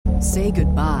Say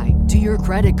goodbye to your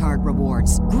credit card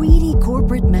rewards. Greedy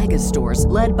corporate mega stores,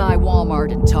 led by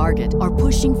Walmart and Target, are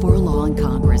pushing for a law in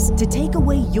Congress to take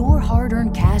away your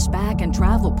hard-earned cash back and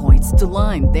travel points to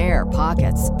line their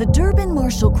pockets. The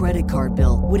Durbin-Marshall credit card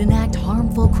bill would enact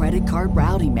harmful credit card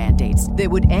routing mandates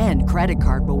that would end credit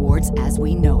card rewards as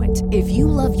we know it. If you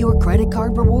love your credit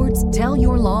card rewards, tell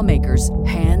your lawmakers,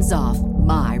 hands off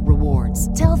my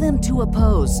rewards. Tell them to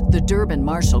oppose the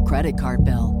Durbin-Marshall credit card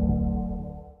bill.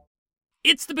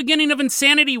 It's the beginning of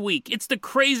Insanity Week. It's the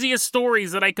craziest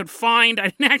stories that I could find. I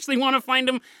didn't actually want to find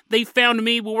them. They found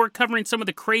me, but we're covering some of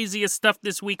the craziest stuff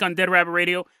this week on Dead Rabbit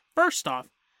Radio. First off,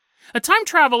 a time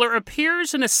traveler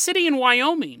appears in a city in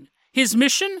Wyoming. His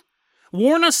mission?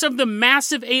 Warn us of the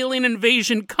massive alien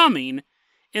invasion coming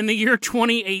in the year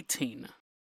 2018.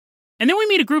 And then we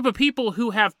meet a group of people who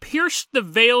have pierced the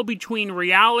veil between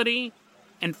reality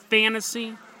and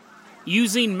fantasy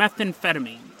using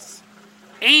methamphetamines.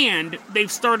 And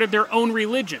they've started their own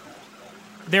religion.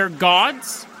 They're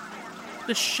gods,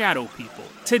 the Shadow People.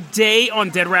 Today on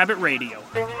Dead Rabbit Radio.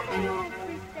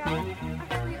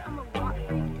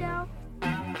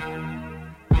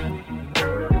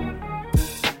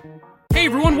 Hey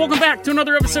everyone, welcome back to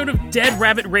another episode of Dead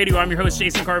Rabbit Radio. I'm your host,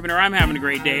 Jason Carpenter. I'm having a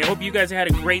great day. I hope you guys had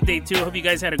a great day too. I hope you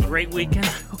guys had a great weekend. I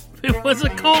hope it was a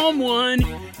calm one.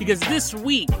 Because this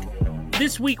week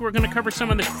we're going to cover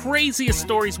some of the craziest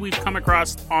stories we've come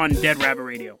across on Dead Rabbit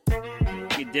Radio.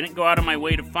 I didn't go out of my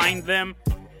way to find them.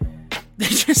 They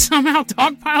just somehow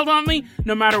dogpiled on me.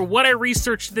 No matter what I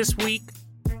researched this week,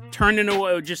 turned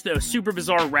into just a super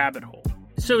bizarre rabbit hole.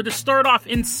 So to start off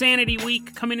Insanity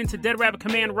Week, coming into Dead Rabbit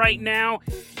Command right now,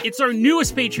 it's our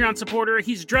newest Patreon supporter.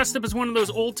 He's dressed up as one of those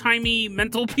old-timey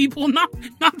mental people, not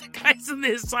the guys in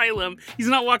the asylum. He's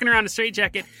not walking around in a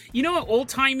straitjacket. You know what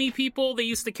old-timey people, they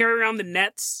used to carry around the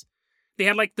nets? They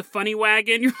had like the funny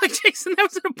wagon. You're like, Jason, that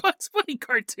was in a Bugs Bunny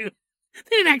cartoon.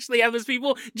 They didn't actually have those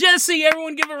people. Jesse,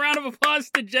 everyone give a round of applause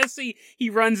to Jesse.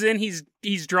 He runs in, he's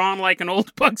drawn like an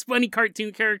old Bugs Bunny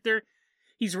cartoon character.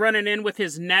 He's running in with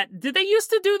his net. Did they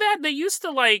used to do that? They used to,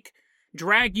 like,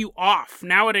 drag you off.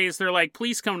 Nowadays, they're like,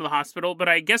 please come to the hospital. But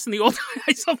I guess in the old time,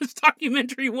 I saw this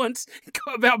documentary once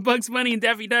about Bugs Bunny and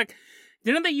Daffy Duck.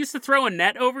 Didn't they used to throw a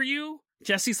net over you?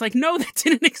 Jesse's like, no, that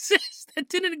didn't exist. That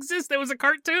didn't exist. That was a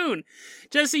cartoon.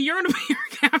 Jesse, you're going to be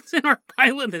our captain, our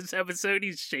pilot this episode.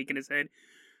 He's shaking his head.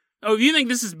 Oh, if you think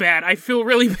this is bad, I feel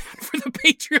really bad for the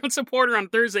Patreon supporter on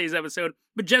Thursday's episode.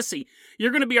 But Jesse,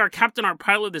 you're going to be our captain, our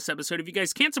pilot this episode. If you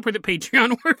guys can't support the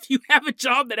Patreon, or if you have a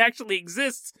job that actually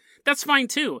exists, that's fine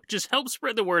too. Just help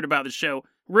spread the word about the show.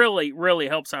 Really, really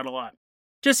helps out a lot.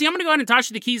 Jesse, I'm going to go ahead and toss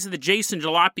you the keys to the Jason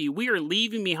Jalopy. We are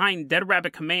leaving behind Dead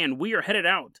Rabbit Command. We are headed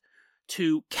out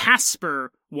to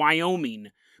Casper,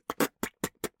 Wyoming.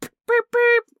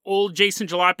 Old Jason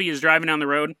Jalopy is driving down the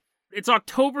road. It's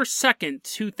October 2nd,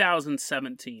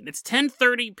 2017. It's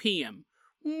 10:30 p.m.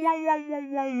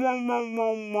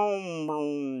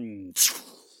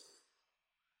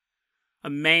 A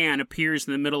man appears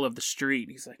in the middle of the street.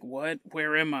 He's like, what?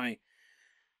 Where am I?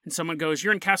 And someone goes,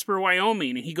 you're in Casper,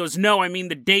 Wyoming. And he goes, no, I mean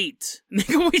the date. And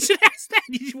they go, we should ask that.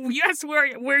 You asked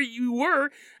where you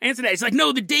were. Answer that. He's like,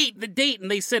 no, the date. And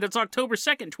they said, it's October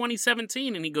 2nd,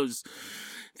 2017. And he goes,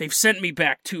 they've sent me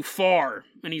back too far.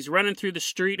 And he's running through the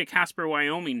street of Casper,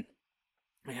 Wyoming.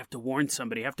 I have to warn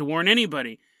somebody. I have to warn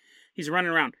anybody. He's running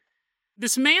around.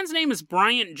 This man's name is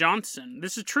Bryant Johnson.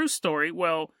 This is a true story.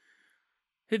 Well,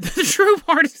 the true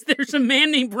part is there's a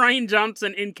man named Bryant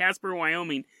Johnson in Casper,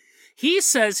 Wyoming. He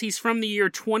says he's from the year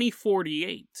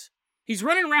 2048. He's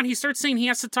running around. He starts saying he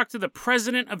has to talk to the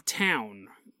president of town.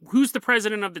 Who's the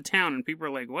president of the town? And people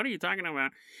are like, what are you talking about?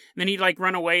 And then he'd like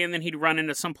run away, and then he'd run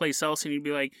into someplace else, and he'd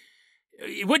be like,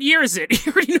 what year is it?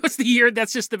 He already knows the year.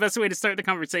 That's just the best way to start the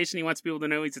conversation. He wants people to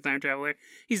know he's a time traveler.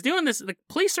 He's doing this. The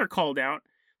police are called out.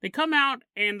 They come out,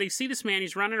 and they see this man.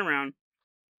 He's running around.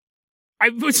 I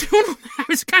was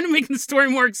kind of making the story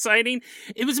more exciting.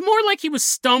 It was more like he was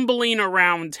stumbling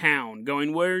around town,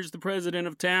 going, where's the president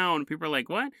of town? People are like,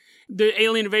 what? The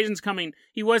alien invasion's coming.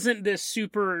 He wasn't this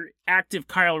super active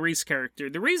Kyle Reese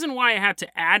character. The reason why I had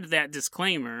to add that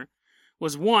disclaimer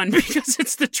was, one, because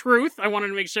it's the truth. I wanted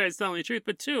to make sure I was telling the truth.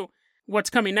 But two, what's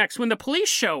coming next? When the police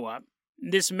show up,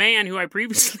 this man who I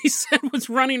previously said was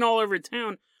running all over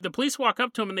town, the police walk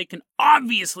up to him and they can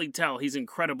obviously tell he's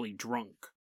incredibly drunk.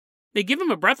 They give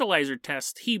him a breathalyzer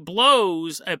test. He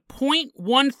blows a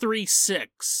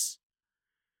 .136,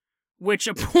 which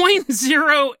a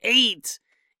 .08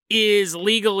 is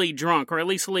legally drunk, or at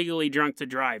least legally drunk to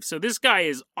drive. So this guy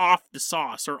is off the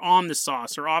sauce, or on the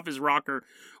sauce, or off his rocker,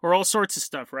 or all sorts of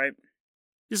stuff, right?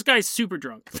 This guy's super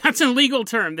drunk. That's a legal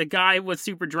term. The guy was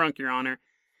super drunk, Your Honor.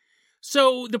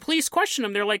 So the police question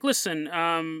him. They're like, listen,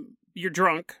 you're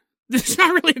drunk. It's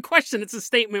not really a question. It's a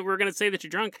statement. We're going to say that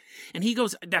you're drunk. And he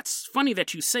goes, that's funny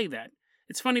that you say that.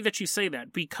 It's funny that you say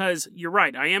that because you're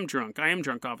right. I am drunk. I am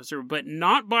drunk, officer, but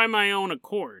not by my own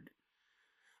accord.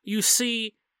 You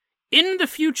see, in the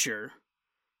future,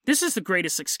 this is the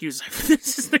greatest excuse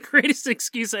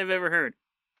I've ever heard.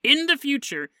 In the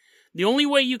future, the only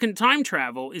way you can time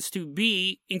travel is to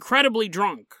be incredibly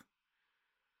drunk.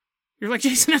 You're like,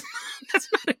 Jason, that's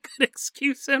not a good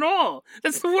excuse at all.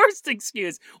 That's the worst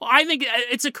excuse. Well, I think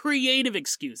it's a creative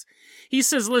excuse. He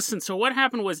says, listen, so what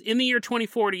happened was in the year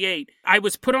 2048, I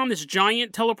was put on this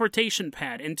giant teleportation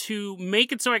pad, and to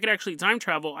make it so I could actually time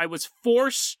travel, I was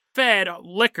force-fed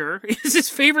liquor. It's his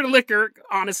favorite liquor,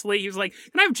 honestly. He was like,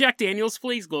 can I have Jack Daniels,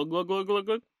 please? Glug, glug, glug, glug,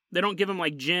 glug. They don't give him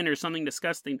like gin or something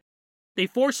disgusting. They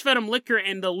force-fed him liquor,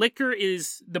 and the liquor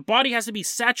the body has to be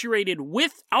saturated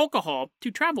with alcohol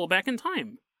to travel back in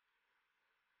time.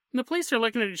 And the police are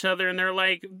looking at each other, and they're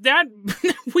like,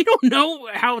 we don't know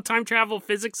how time travel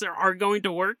physics are going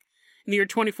to work in the year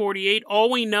 2048.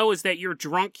 All we know is that you're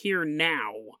drunk here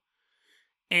now.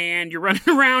 And you're running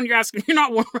around, you're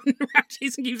not running around.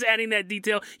 Jason keeps adding that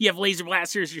detail. You have laser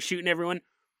blasters, you're shooting everyone.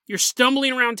 You're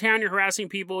stumbling around town, you're harassing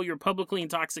people, you're publicly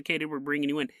intoxicated, we're bringing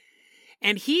you in.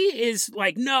 And he is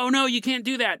like, no, you can't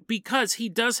do that, because he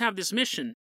does have this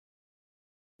mission.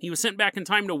 He was sent back in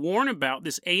time to warn about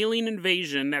this alien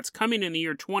invasion that's coming in the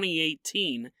year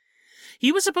 2018.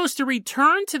 He was supposed to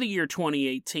return to the year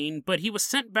 2018, but he was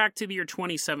sent back to the year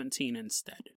 2017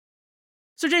 instead.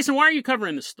 So, Jason, why are you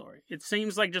covering this story? It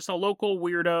seems like just a local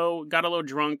weirdo, got a little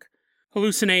drunk,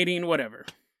 hallucinating, whatever.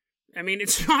 I mean,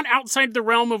 it's not outside the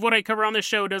realm of what I cover on this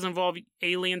show. It does involve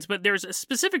aliens, but there's a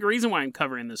specific reason why I'm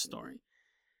covering this story.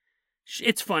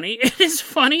 It's funny. It is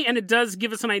funny, and it does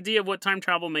give us an idea of what time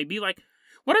travel may be like.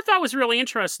 What I thought was really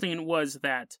interesting was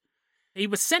that he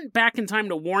was sent back in time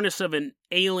to warn us of an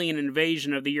alien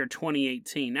invasion of the year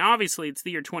 2018. Now, obviously, it's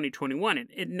the year 2021.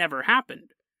 It never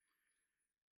happened.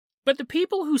 But the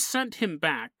people who sent him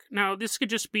back, now, this could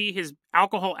just be his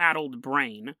alcohol-addled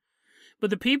brain, but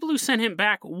the people who sent him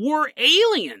back were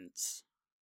aliens.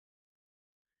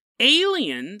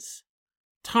 Aliens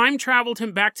time-traveled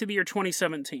him back to the year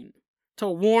 2017 to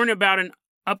warn about an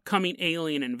upcoming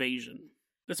alien invasion.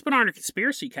 Let's put on our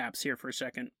conspiracy caps here for a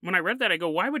second. When I read that, I go,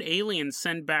 why would aliens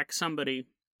send back somebody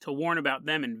to warn about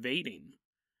them invading?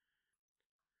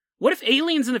 What if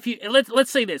aliens in the future...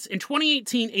 Let's say this. In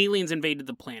 2018, aliens invaded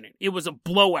the planet. It was a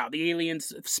blowout. The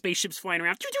aliens, spaceships flying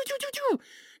around,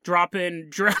 dropping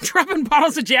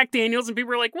bottles of Jack Daniels, and people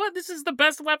were like, what? This is the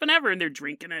best weapon ever. And they're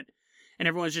drinking it. And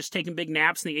everyone's just taking big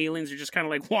naps, and the aliens are just kind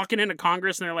of like walking into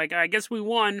Congress, and they're like, I guess we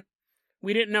won.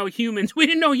 We didn't know humans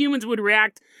would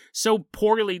react so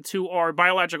poorly to our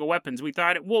biological weapons. We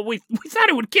thought we thought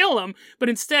it would kill them, but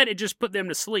instead it just put them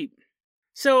to sleep.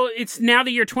 So it's now the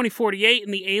year 2048,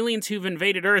 and the aliens who've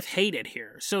invaded Earth hate it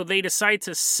here. So they decide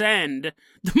to send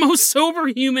the most sober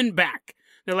human back.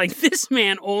 They're like, this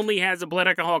man only has a blood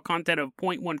alcohol content of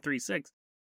 0.136.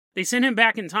 They send him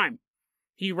back in time.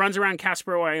 He runs around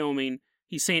Casper, Wyoming.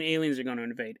 He's saying aliens are going to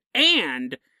invade.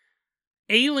 And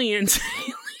aliens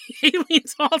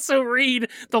also read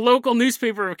the local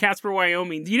newspaper of Casper,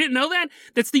 Wyoming. You didn't know that?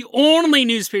 That's the only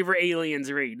newspaper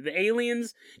aliens read. The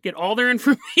aliens get all their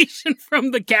information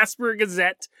from the Casper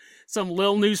Gazette, some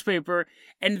little newspaper,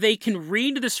 and they can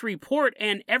read this report,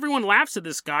 and everyone laughs at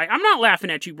this guy. I'm not laughing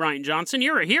at you, Brian Johnson.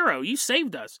 You're a hero. You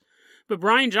saved us. But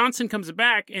Brian Johnson comes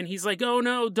back, and he's like, oh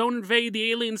no, don't invade.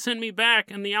 The aliens sent me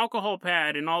back, and the alcohol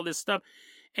pad, and all this stuff.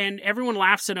 And everyone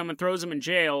laughs at him and throws him in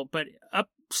jail, but up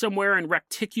somewhere in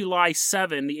Reticuli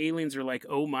 7, the aliens are like,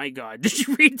 oh my god, did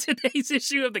you read today's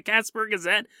issue of the Casper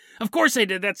Gazette? Of course I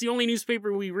did. That's the only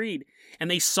newspaper we read. And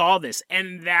they saw this,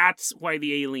 and that's why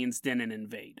the aliens didn't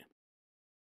invade.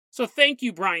 So thank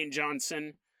you, Brian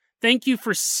Johnson. Thank you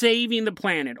for saving the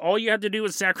planet. All you had to do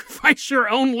was sacrifice your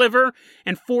own liver,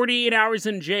 and 48 hours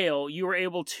in jail, you were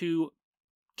able to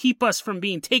keep us from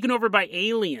being taken over by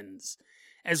aliens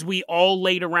as we all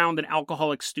laid around in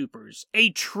alcoholic stupors. A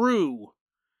true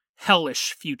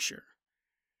hellish future.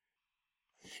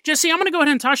 Jesse, I'm going to go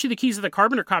ahead and toss you the keys of the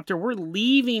Carpenter Copter. We're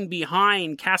leaving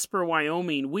behind Casper,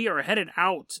 Wyoming. We are headed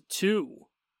out to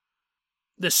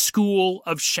the School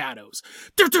of Shadows.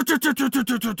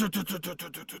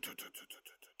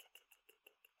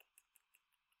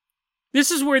 This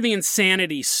is where the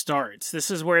insanity starts. This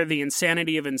is where the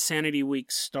insanity of Insanity Week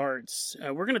starts.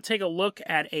 We're going to take a look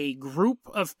at a group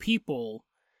of people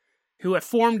who have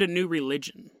formed a new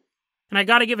religion. And I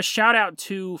got to give a shout out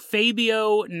to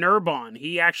Fabio Nurbon.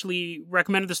 He actually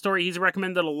recommended the story. He's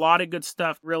recommended a lot of good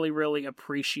stuff. Really, really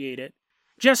appreciate it.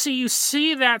 Jesse, you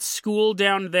see that school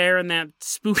down there in that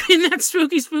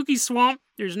spooky swamp?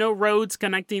 There's no roads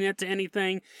connecting it to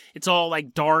anything. It's all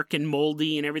like dark and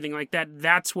moldy and everything like that.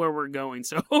 That's where we're going.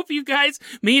 So hope you guys,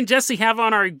 me and Jesse have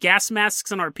on our gas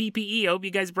masks and our PPE. Hope you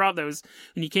guys brought those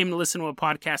when you came to listen to a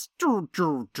podcast.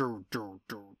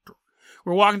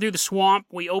 We're walking through the swamp.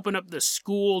 We open up the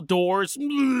school doors.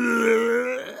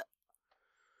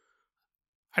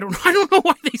 I don't know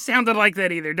why they sounded like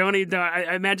that either.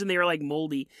 I imagine they were like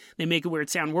moldy. They make a weird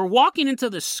sound. We're walking into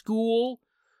the School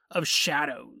of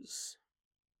Shadows.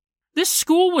 This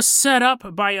school was set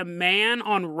up by a man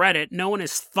on Reddit known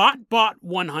as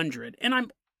ThoughtBot100.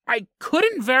 And I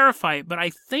couldn't verify it, but I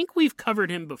think we've covered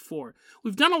him before.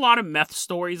 We've done a lot of meth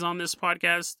stories on this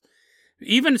podcast,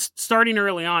 even starting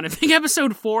early on. I think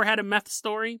episode 4 had a meth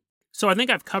story, so I think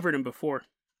I've covered him before.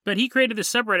 But he created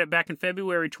this subreddit back in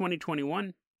February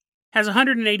 2021. Has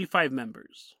 185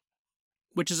 members,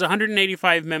 which is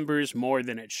 185 members more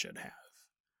than it should have.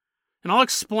 And I'll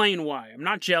explain why. I'm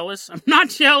not jealous,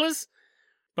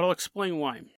 but I'll explain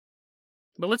why.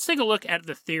 But let's take a look at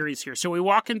the theories here. So we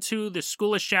walk into the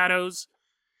School of Shadows,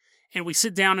 and we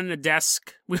sit down in a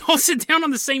desk. We all sit down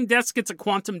on the same desk. It's a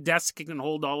quantum desk. It can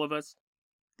hold all of us.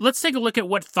 Let's take a look at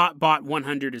what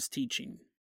ThoughtBot100 is teaching.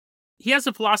 He has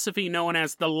a philosophy known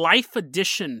as the life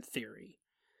addition theory,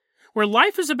 where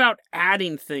life is about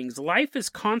adding things. Life is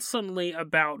constantly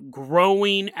about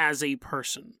growing as a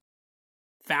person.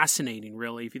 Fascinating,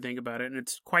 really, if you think about it, and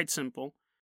it's quite simple.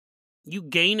 You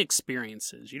gain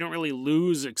experiences. You don't really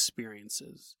lose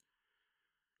experiences.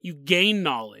 You gain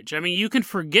knowledge. I mean, you can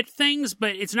forget things,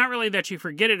 but it's not really that you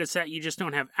forget it, it's that you just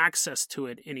don't have access to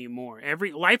it anymore.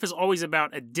 Life is always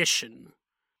about addition.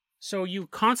 So you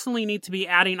constantly need to be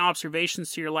adding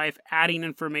observations to your life, adding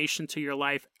information to your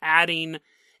life, adding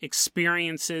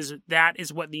experiences. That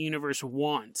is what the universe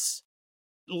wants.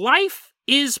 Life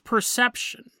is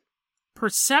perception.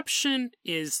 Perception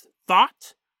is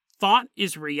thought. Thought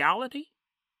is reality.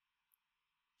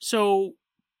 So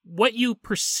what you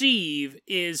perceive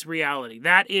is reality.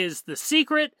 That is the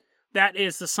secret. That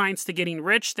is the science to getting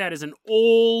rich. That is an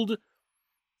old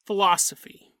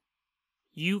philosophy.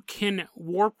 You can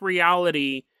warp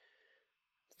reality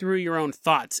through your own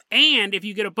thoughts. And if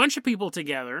you get a bunch of people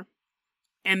together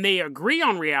and they agree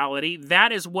on reality,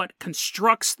 that is what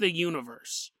constructs the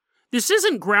universe. This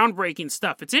isn't groundbreaking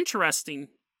stuff. It's interesting.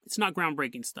 It's not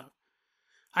groundbreaking stuff.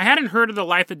 I hadn't heard of the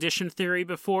life addition theory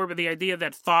before, but the idea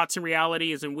that thoughts and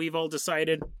reality is, and we've all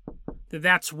decided that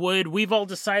that's wood. We've all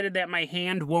decided that my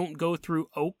hand won't go through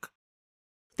oak.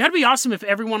 That'd be awesome if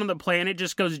everyone on the planet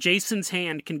just goes, Jason's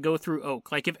hand can go through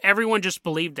oak. Like, if everyone just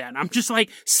believed that. I'm just, like,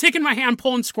 sticking my hand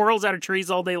pulling squirrels out of trees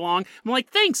all day long. I'm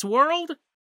like, thanks, world.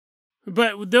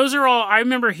 But those are all, I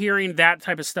remember hearing that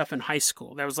type of stuff in high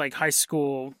school. That was, like, high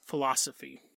school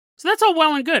philosophy. So that's all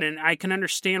well and good, and I can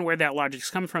understand where that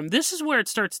logic's coming from. This is where it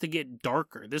starts to get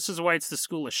darker. This is why it's the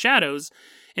School of Shadows,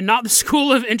 and not the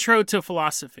School of Intro to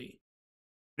Philosophy.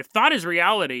 If thought is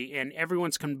reality, and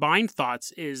everyone's combined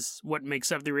thoughts is what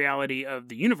makes up the reality of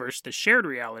the universe, the shared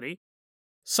reality,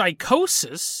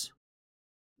 psychosis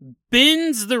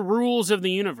bends the rules of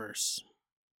the universe.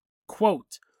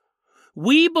 Quote,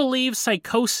 "We believe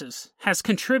psychosis has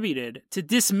contributed to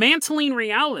dismantling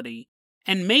reality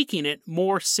and making it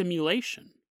more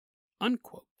simulation."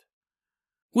 Unquote.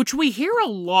 Which we hear a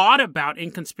lot about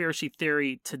in conspiracy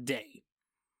theory today.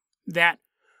 That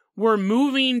we're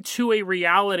moving to a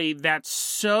reality that's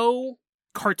so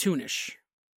cartoonish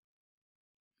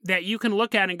that you can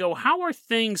look at and go, how are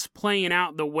things playing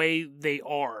out the way they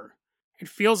are? It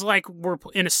feels like we're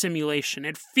in a simulation.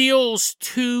 It feels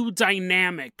too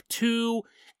dynamic, too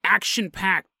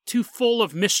action-packed, too full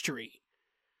of mystery.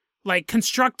 Like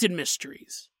constructed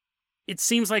mysteries. It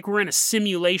seems like we're in a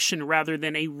simulation rather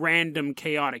than a random,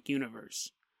 chaotic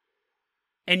universe.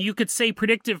 And you could say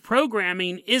predictive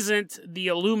programming isn't the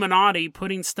Illuminati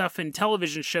putting stuff in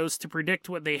television shows to predict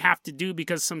what they have to do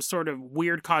because some sort of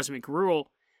weird cosmic rule.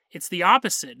 It's the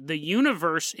opposite. The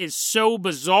universe is so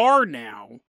bizarre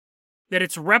now that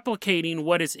it's replicating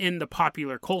what is in the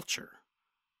popular culture.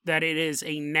 That it is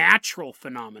a natural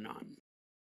phenomenon.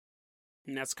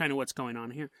 And that's kind of what's going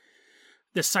on here.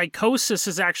 The psychosis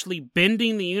is actually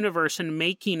bending the universe and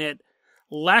making it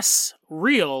less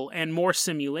real and more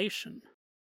simulation.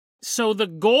 So the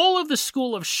goal of the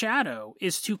School of Shadow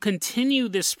is to continue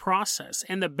this process.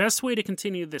 And the best way to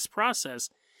continue this process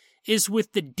is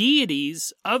with the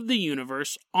deities of the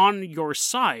universe on your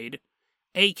side,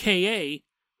 aka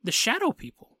the Shadow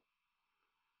People.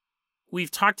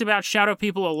 We've talked about Shadow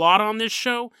People a lot on this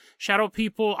show. Shadow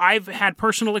People, I've had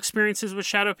personal experiences with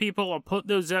Shadow People. I'll put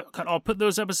those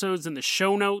episodes in the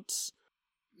show notes.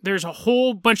 There's a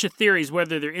whole bunch of theories,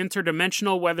 whether they're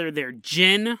interdimensional, whether they're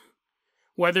jinn,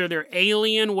 whether they're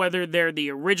alien, whether they're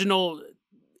the original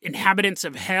inhabitants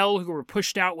of hell who were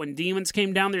pushed out when demons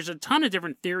came down. There's a ton of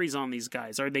different theories on these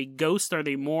guys. Are they ghosts? Are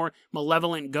they more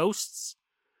malevolent ghosts?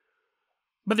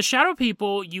 But the shadow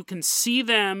people, you can see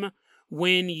them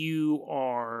when you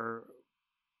are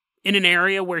in an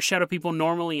area where shadow people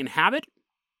normally inhabit.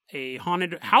 A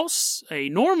haunted house, a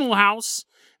normal house,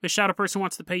 the shadow person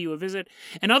wants to pay you a visit.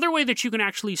 Another way that you can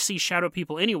actually see shadow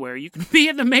people anywhere, you can be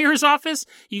at the mayor's office,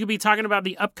 you could be talking about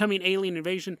the upcoming alien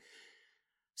invasion.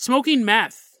 Smoking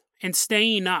meth and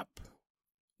staying up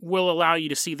will allow you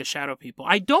to see the shadow people.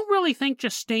 I don't really think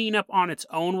just staying up on its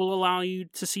own will allow you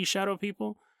to see shadow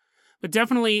people, but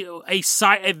definitely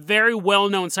a very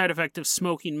well-known side effect of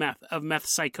smoking meth, of meth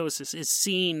psychosis, is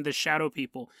seeing the shadow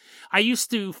people. I used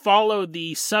to follow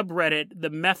the subreddit, the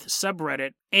meth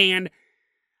subreddit, and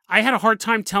I had a hard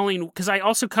time telling, because I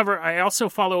also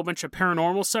follow a bunch of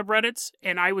paranormal subreddits,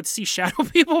 and I would see shadow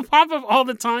people pop up all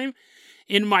the time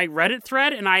in my Reddit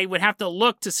thread, and I would have to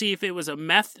look to see if it was a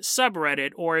meth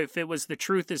subreddit or if it was The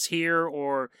Truth Is Here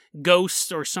or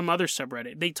Ghosts or some other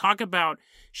subreddit. They talk about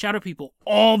shadow people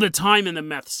all the time in the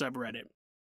meth subreddit.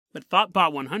 But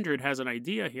Thoughtbot 100 has an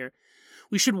idea here.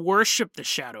 We should worship the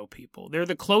shadow people. They're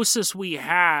the closest we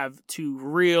have to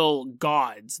real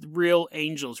gods, real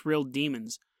angels, real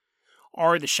demons,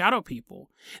 are the shadow people.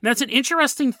 And that's an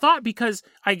interesting thought, because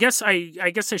I guess I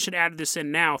should add this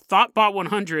in now. Thoughtbot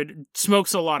 100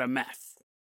 smokes a lot of meth.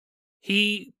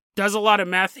 He does a lot of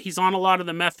meth. He's on a lot of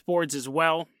the meth boards as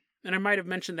well. And I might have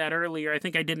mentioned that earlier. I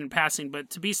think I did in passing, but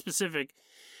to be specific,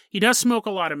 he does smoke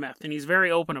a lot of meth, and he's very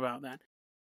open about that.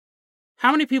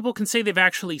 How many people can say they've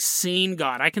actually seen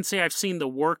God? I can say I've seen the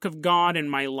work of God in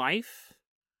my life,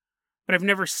 but I've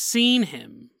never seen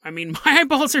him. I mean, my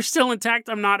eyeballs are still intact.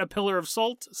 I'm not a pillar of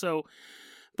salt,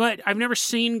 but I've never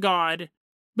seen God.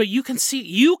 But you can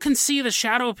see the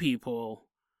shadow people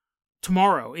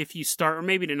tomorrow if you start, or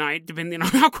maybe tonight, depending on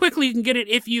how quickly you can get it.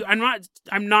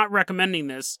 I'm not recommending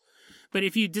this, but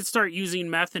if you did start using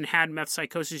meth and had meth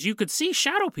psychosis, you could see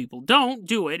shadow people. Don't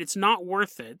do it. It's not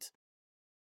worth it.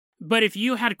 But if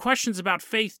you had questions about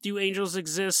faith, do angels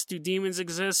exist? Do demons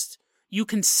exist? You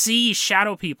can see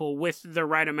shadow people with the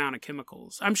right amount of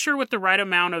chemicals. I'm sure with the right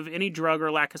amount of any drug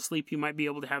or lack of sleep, you might be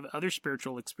able to have other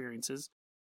spiritual experiences.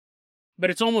 But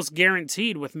it's almost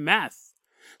guaranteed with meth.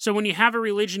 So when you have a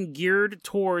religion geared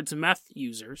towards meth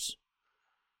users,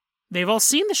 they've all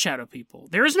seen the shadow people.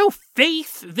 There is no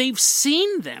faith. They've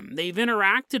seen them. They've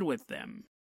interacted with them.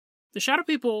 The shadow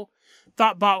people,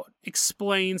 Thoughtbot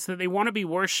explains that they want to be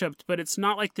worshipped, but it's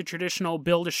not like the traditional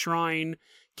build a shrine,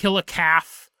 kill a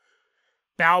calf,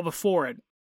 bow before it.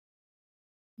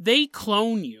 They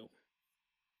clone you.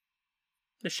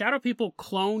 The shadow people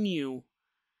clone you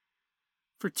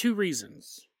for two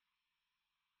reasons.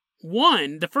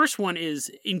 One, the first one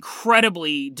is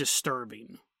incredibly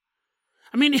disturbing.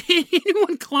 I mean,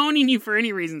 anyone cloning you for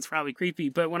any reason is probably creepy,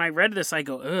 but when I read this, I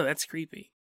go, ugh, that's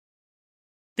creepy.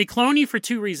 They clone you for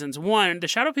two reasons. One, the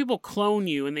shadow people clone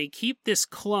you, and they keep this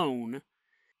clone.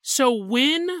 So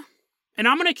when, and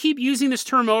I'm going to keep using this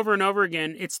term over and over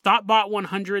again, it's Thoughtbot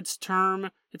 100's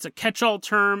term. It's a catch-all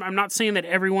term. I'm not saying that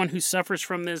everyone who suffers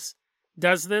from this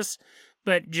does this,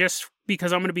 but just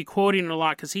because I'm going to be quoting it a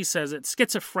lot because he says it's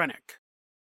schizophrenic.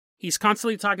 He's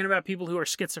constantly talking about people who are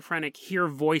schizophrenic hear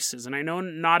voices, and I know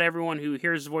not everyone who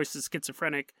hears voices is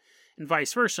schizophrenic and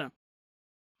vice versa.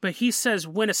 But he says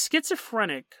when a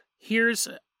schizophrenic hears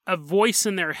a voice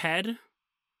in their head,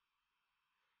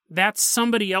 that's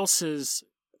somebody else's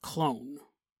clone.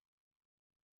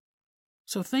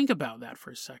 So think about that for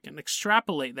a second.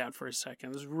 Extrapolate that for a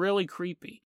second. It's really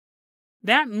creepy.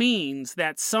 That means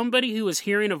that somebody who is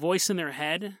hearing a voice in their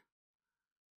head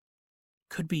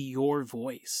could be your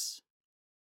voice.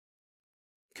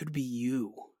 Could be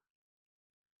you.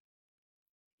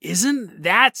 Isn't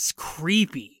that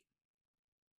creepy?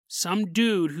 Some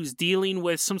dude who's dealing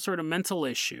with some sort of mental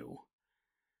issue,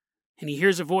 and he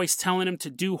hears a voice telling him to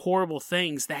do horrible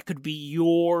things, that could be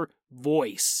your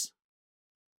voice.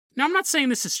 Now, I'm not saying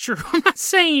this is true. I'm not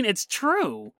saying it's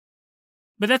true.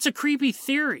 But that's a creepy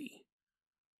theory.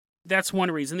 That's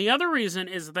one reason. The other reason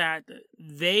is that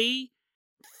they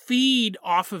feed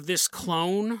off of this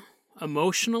clone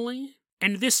emotionally.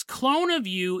 And this clone of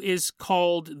you is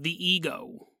called the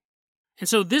ego. And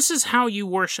so this is how you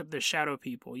worship the shadow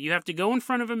people. You have to go in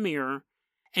front of a mirror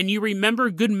and you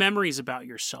remember good memories about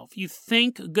yourself. You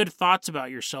think good thoughts about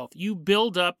yourself. You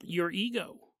build up your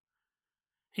ego.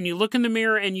 And you look in the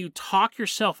mirror and you talk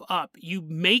yourself up. You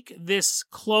make this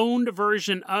cloned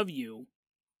version of you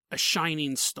a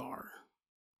shining star.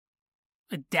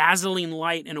 a dazzling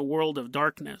light in a world of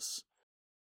darkness.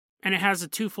 And it has a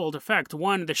twofold effect.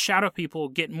 One, the shadow people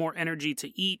get more energy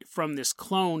to eat from this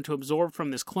clone, to absorb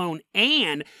from this clone,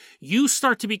 and you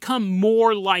start to become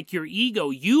more like your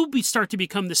ego. You start to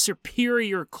become the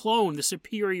superior clone, the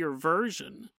superior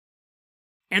version.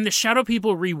 And the shadow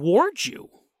people reward you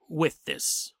with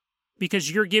this.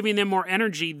 Because you're giving them more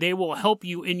energy, they will help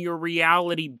you in your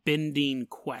reality-bending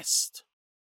quest.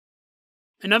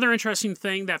 Another interesting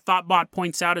thing that Thoughtbot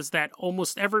points out is that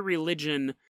almost every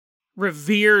religion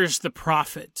reveres the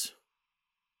prophet.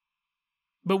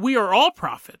 But we are all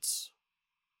prophets.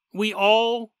 We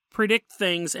all predict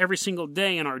things every single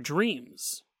day in our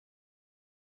dreams.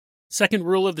 Second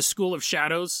rule of the School of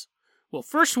Shadows. Well,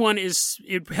 first one is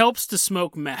it helps to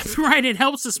smoke meth, right? It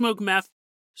helps to smoke meth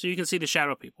so you can see the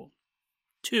shadow people.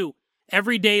 2,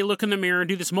 every day look in the mirror,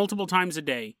 do this multiple times a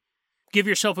day. Give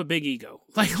yourself a big ego.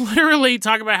 Like literally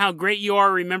talk about how great you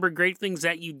are, remember great things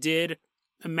that you did.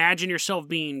 Imagine yourself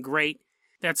being great.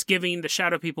 That's giving the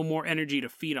shadow people more energy to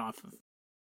feed off of.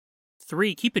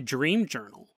 3, keep a dream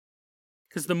journal.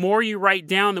 Because the more you write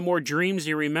down, the more dreams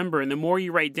you remember. And the more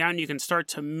you write down, you can start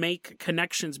to make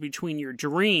connections between your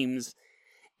dreams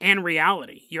and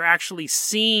reality. You're actually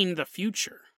seeing the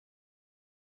future.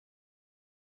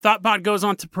 Thoughtbot goes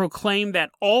on to proclaim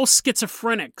that all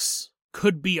schizophrenics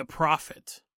could be a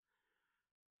prophet.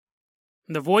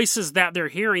 The voices that they're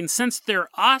hearing, since they're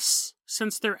us,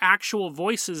 since they're actual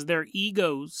voices, they're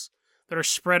egos that are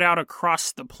spread out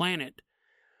across the planet,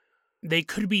 they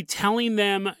could be telling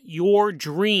them your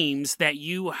dreams that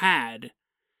you had,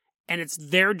 and it's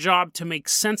their job to make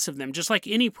sense of them. Just like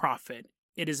any prophet,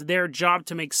 it is their job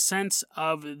to make sense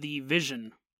of the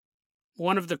vision.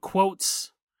 One of the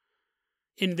quotes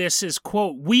in this is,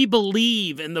 quote, "We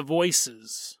believe in the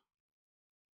voices."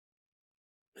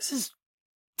 This is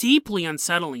deeply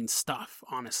unsettling stuff,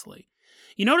 honestly.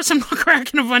 You notice I'm not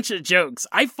cracking a bunch of jokes.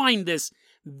 I find this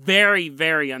very,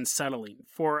 very unsettling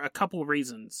for a couple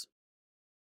reasons.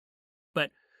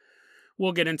 But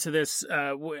we'll get into this.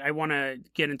 I want to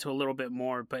get into a little bit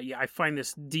more. But yeah, I find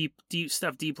this deep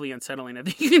stuff deeply unsettling. I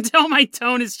think you can tell my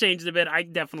tone has changed a bit. I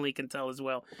definitely can tell as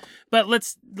well. But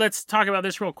let's talk about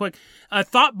this real quick.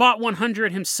 Thoughtbot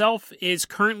 100 himself is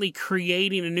currently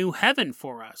creating a new heaven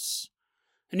for us.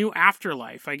 A new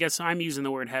afterlife. I guess I'm using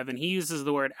the word heaven. He uses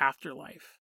the word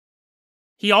afterlife.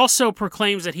 He also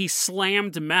proclaims that he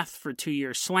slammed meth for 2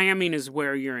 years. Slamming is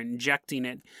where you're injecting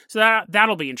it. So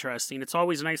that'll be interesting. It's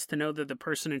always nice to know that the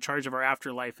person in charge of our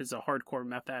afterlife is a hardcore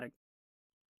meth addict.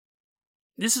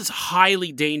 This is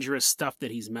highly dangerous stuff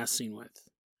that he's messing with.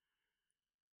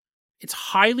 It's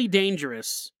highly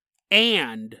dangerous,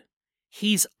 and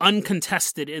he's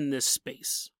uncontested in this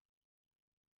space.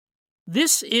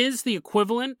 This is the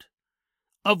equivalent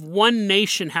of one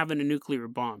nation having a nuclear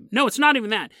bomb. No, it's not even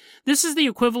that. This is the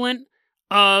equivalent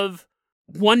of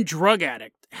one drug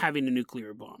addict having a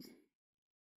nuclear bomb.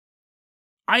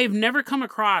 I have never come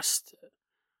across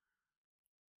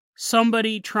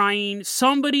somebody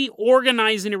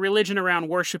organizing a religion around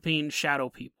worshiping shadow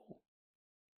people.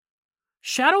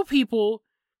 Shadow people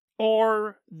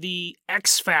are the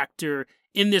X factor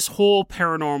in this whole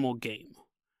paranormal game.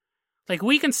 Like,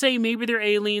 we can say maybe they're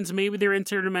aliens, maybe they're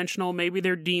interdimensional, maybe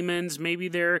they're demons, maybe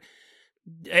they're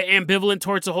ambivalent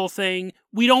towards the whole thing.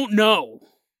 We don't know.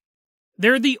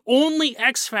 They're the only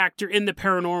X factor in the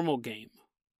paranormal game.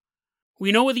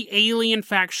 We know what the alien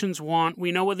factions want.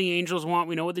 We know what the angels want.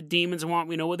 We know what the demons want.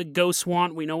 We know what the ghosts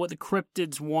want. We know what the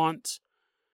cryptids want.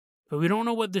 But we don't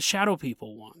know what the shadow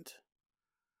people want.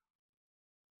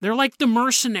 They're like the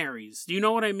mercenaries. Do you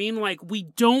know what I mean? Like, we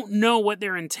don't know what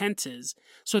their intent is.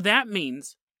 So that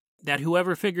means that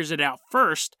whoever figures it out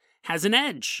first has an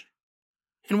edge.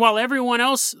 And while everyone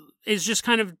else is just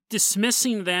kind of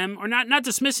dismissing them, or not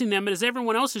dismissing them, but as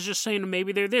everyone else is just saying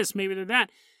maybe they're this, maybe they're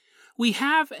that, we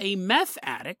have a meth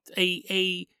addict,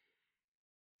 a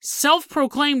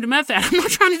self-proclaimed meth addict. I'm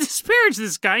not trying to disparage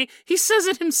this guy. He says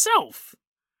it himself.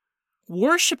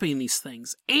 Worshipping these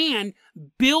things and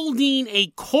building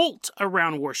a cult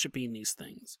around worshipping these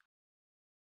things.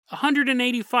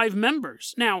 185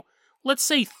 members. Now, let's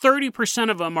say 30%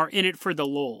 of them are in it for the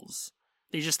lulz.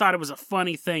 They just thought it was a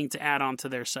funny thing to add onto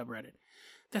their subreddit.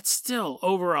 That's still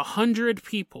over 100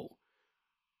 people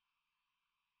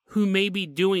who may be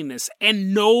doing this,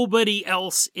 and nobody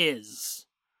else is.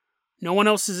 No one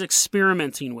else is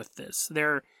experimenting with this.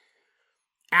 They're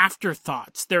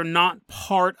afterthoughts. They're not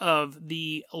part of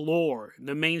the lore,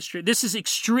 the mainstream. This is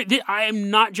extreme. I am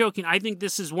not joking. I think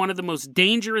this is one of the most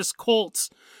dangerous cults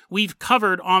we've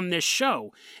covered on this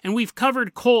show. And we've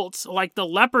covered cults like the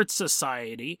Leopard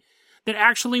Society that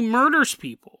actually murders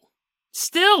people.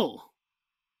 Still.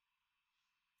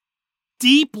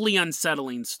 deeply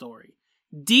unsettling story.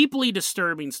 Deeply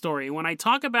disturbing story. When I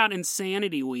talk about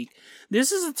Insanity Week,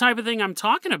 this is the type of thing I'm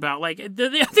talking about. Like,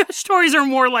 the other stories are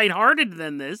more lighthearted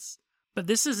than this. But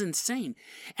this is insane.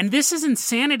 And this is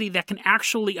insanity that can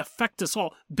actually affect us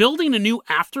all. Building a new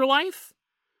afterlife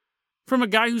from a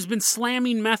guy who's been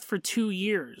slamming meth for 2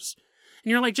 years. And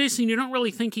you're like, Jason, you don't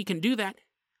really think he can do that?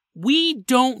 We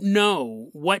don't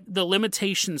know what the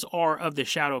limitations are of the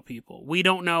shadow people. We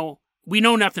don't know. We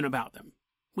know nothing about them.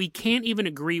 We can't even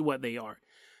agree what they are.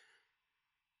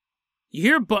 You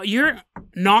hear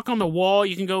knock on the wall,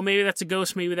 you can go, maybe that's a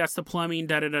ghost, maybe that's the plumbing,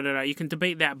 da-da-da-da-da. You can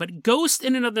debate that. But ghosts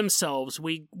in and of themselves,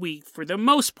 we for the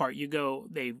most part, you go,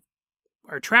 they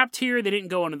are trapped here, they didn't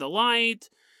go into the light,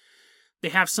 they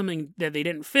have something that they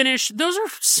didn't finish. Those are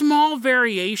small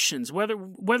variations. Whether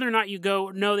or not you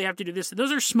go, no, they have to do this,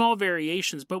 those are small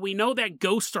variations. But we know that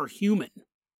ghosts are human.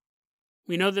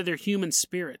 We know that they're human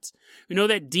spirits. We know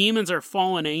that demons are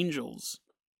fallen angels.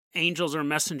 Angels are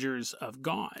messengers of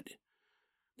God.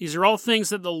 These are all things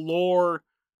that the lore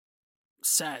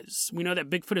says. We know that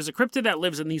Bigfoot is a cryptid that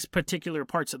lives in these particular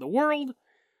parts of the world.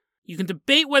 You can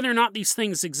debate whether or not these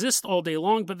things exist all day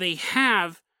long, but they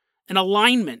have an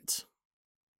alignment.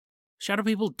 Shadow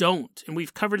people don't, and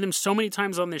we've covered them so many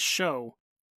times on this show.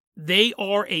 They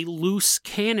are a loose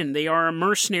cannon. They are a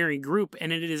mercenary group,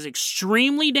 and it is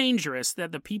extremely dangerous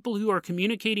that the people who are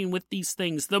communicating with these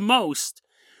things the most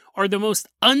are the most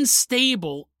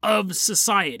unstable of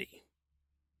society.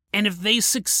 And if they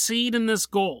succeed in this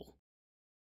goal,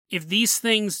 if these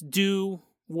things do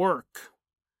work,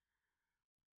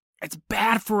 it's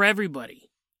bad for everybody.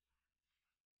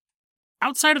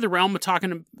 Outside of the realm of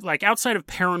talking, like outside of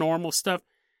paranormal stuff,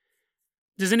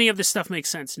 does any of this stuff make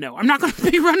sense? No. I'm not going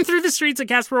to be running through the streets of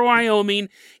Casper, Wyoming,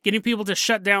 getting people to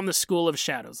shut down the School of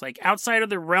Shadows. Like outside of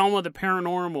the realm of the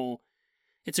paranormal,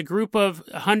 it's a group of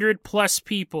 100+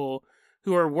 people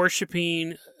who are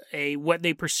worshiping what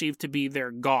they perceive to be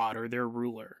their god or their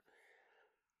ruler.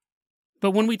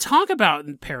 But when we talk about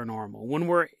paranormal, when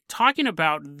we're talking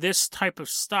about this type of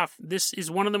stuff, this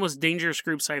is one of the most dangerous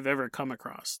groups I've ever come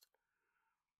across.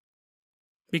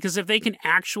 Because if they can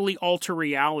actually alter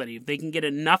reality, if they can get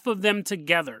enough of them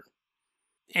together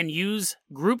and use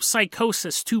group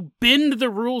psychosis to bend the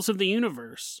rules of the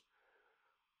universe,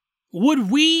 would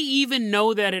we even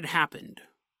know that it happened?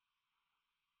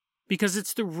 Because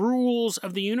it's the rules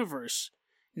of the universe.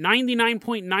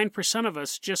 99.9% of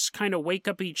us just kind of wake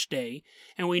up each day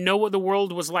and we know what the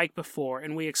world was like before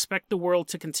and we expect the world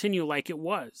to continue like it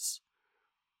was.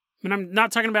 And I'm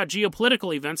not talking about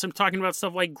geopolitical events, I'm talking about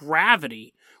stuff like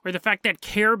gravity or the fact that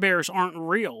Care Bears aren't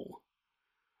real.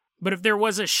 But if there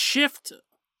was a shift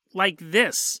like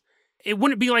this, it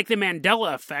wouldn't be like the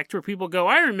Mandela effect where people go,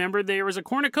 I remember there was a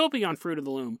cornucopia on Fruit of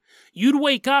the Loom. You'd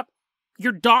wake up,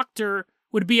 your doctor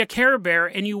would be a Care Bear,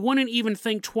 and you wouldn't even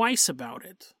think twice about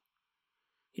it.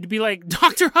 You'd be like,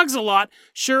 Dr. Hugs-a-Lot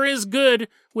sure is good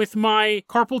with my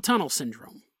carpal tunnel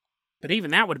syndrome. But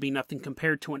even that would be nothing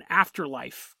compared to an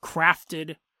afterlife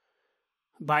crafted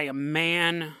by a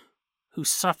man who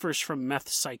suffers from meth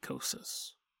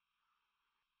psychosis.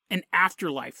 An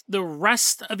afterlife, the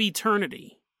rest of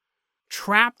eternity,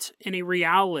 trapped in a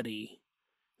reality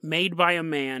made by a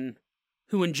man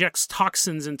who injects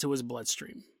toxins into his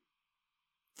bloodstream.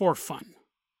 For fun.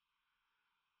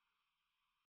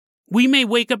 We may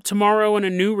wake up tomorrow in a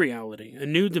new reality, a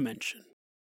new dimension.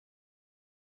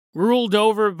 Ruled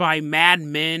over by mad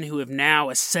men who have now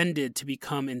ascended to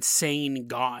become insane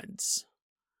gods.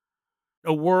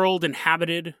 A world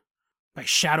inhabited by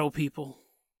shadow people.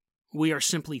 We are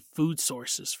simply food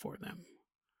sources for them.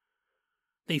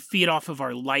 They feed off of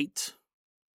our light.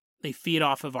 They feed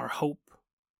off of our hope.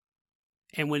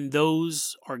 And when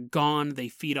those are gone, they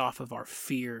feed off of our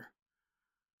fear,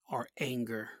 our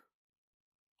anger,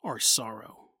 our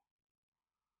sorrow.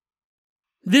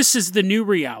 This is the new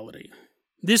reality.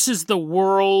 This is the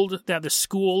world that the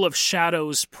School of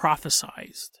Shadows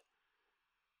prophesied.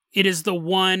 It is the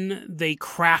one they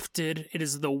crafted. It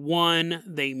is the one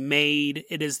they made.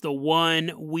 It is the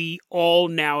one we all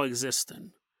now exist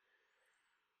in.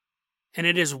 And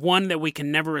it is one that we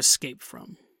can never escape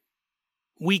from.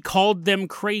 We called them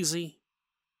crazy.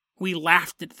 We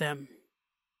laughed at them.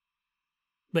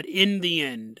 But in the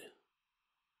end,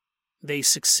 they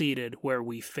succeeded where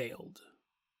we failed.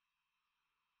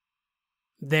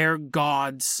 Their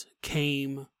gods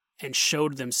came and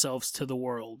showed themselves to the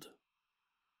world.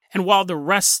 And while the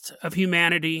rest of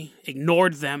humanity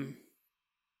ignored them,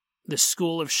 the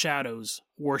School of Shadows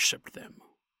worshipped them.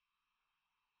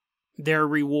 Their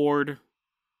reward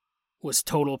was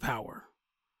total power.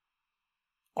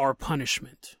 Our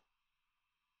punishment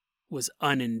was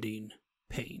unending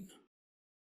pain.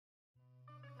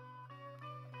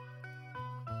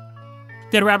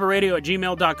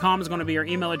 DeadRabbitRadio@gmail.com is going to be our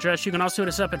email address. You can also hit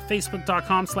us up at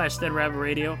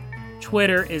Facebook.com/DeadRabbitRadio.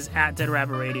 Twitter is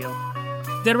 @DeadRabbitRadio.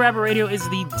 Dead Rabbit Radio is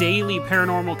the daily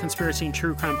paranormal, conspiracy, and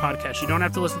true crime podcast. You don't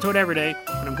have to listen to it every day,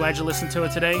 but I'm glad you listened to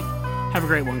it today. Have a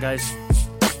great one, guys.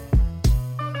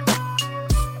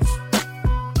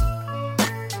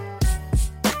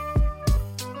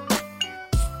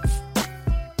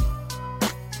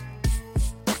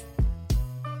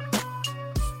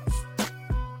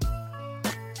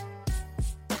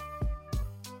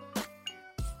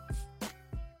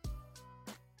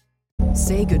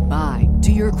 Say goodbye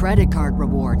to your credit card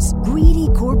rewards. Greedy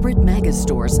corporate mega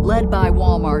stores, led by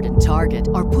Walmart and Target,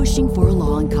 are pushing for a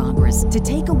law in Congress to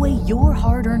take away your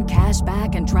hard-earned cash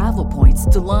back and travel points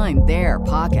to line their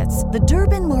pockets. The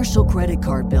Durbin-Marshall credit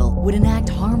card bill would enact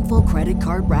harmful credit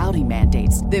card routing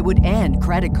mandates that would end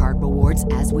credit card rewards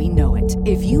as we know it.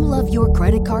 If you love your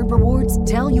credit card rewards,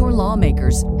 tell your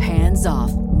lawmakers, hands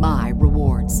off my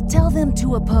rewards. Tell them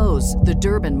to oppose the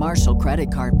Durbin-Marshall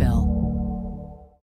credit card bill.